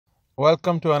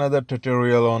Welcome to another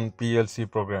tutorial on PLC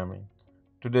programming.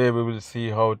 Today we will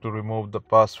see how to remove the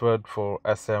password for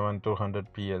S7200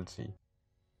 PLC.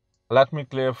 Let me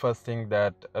clear first thing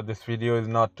that this video is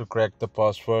not to crack the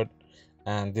password,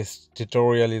 and this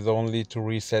tutorial is only to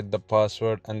reset the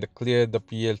password and clear the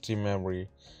PLC memory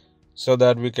so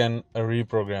that we can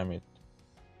reprogram it.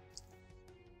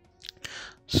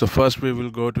 So first we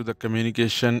will go to the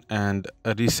communication and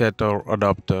reset our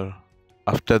adapter.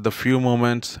 After the few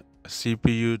moments,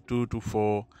 CPU 2 to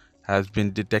 4 has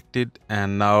been detected,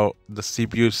 and now the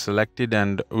CPU is selected,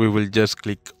 and we will just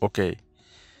click OK.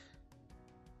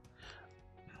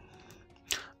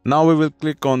 Now we will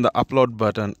click on the upload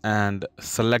button and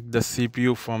select the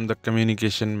CPU from the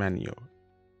communication menu.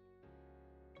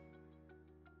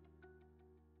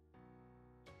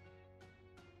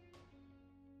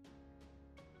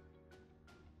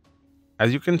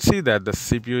 As you can see that the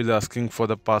CPU is asking for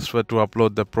the password to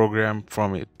upload the program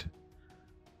from it.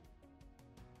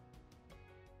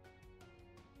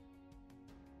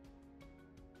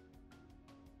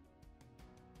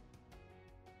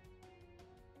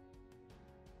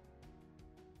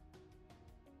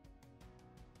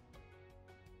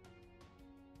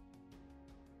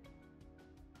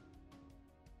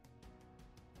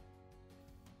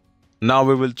 Now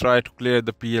we will try to clear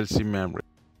the PLC memory.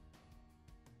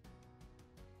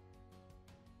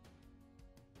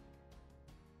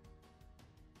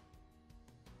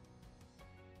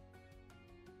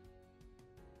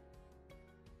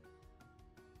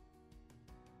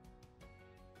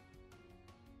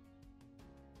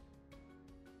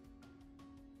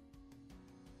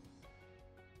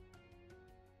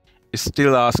 It's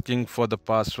still asking for the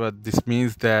password. This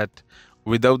means that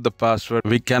without the password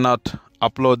we cannot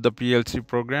upload the PLC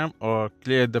program or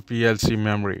clear the PLC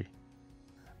memory.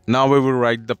 Now we will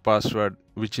write the password,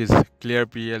 which is clear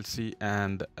PLC,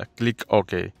 and click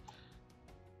OK.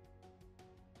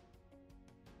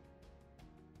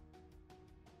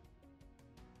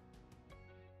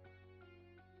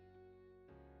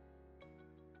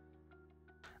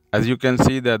 As you can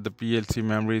see that the PLC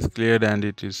memory is cleared and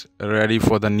it is ready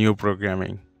for the new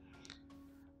programming.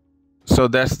 So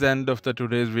that's the end of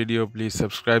today's video. Please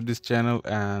subscribe this channel,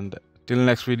 and till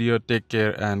next video, take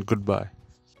care and goodbye.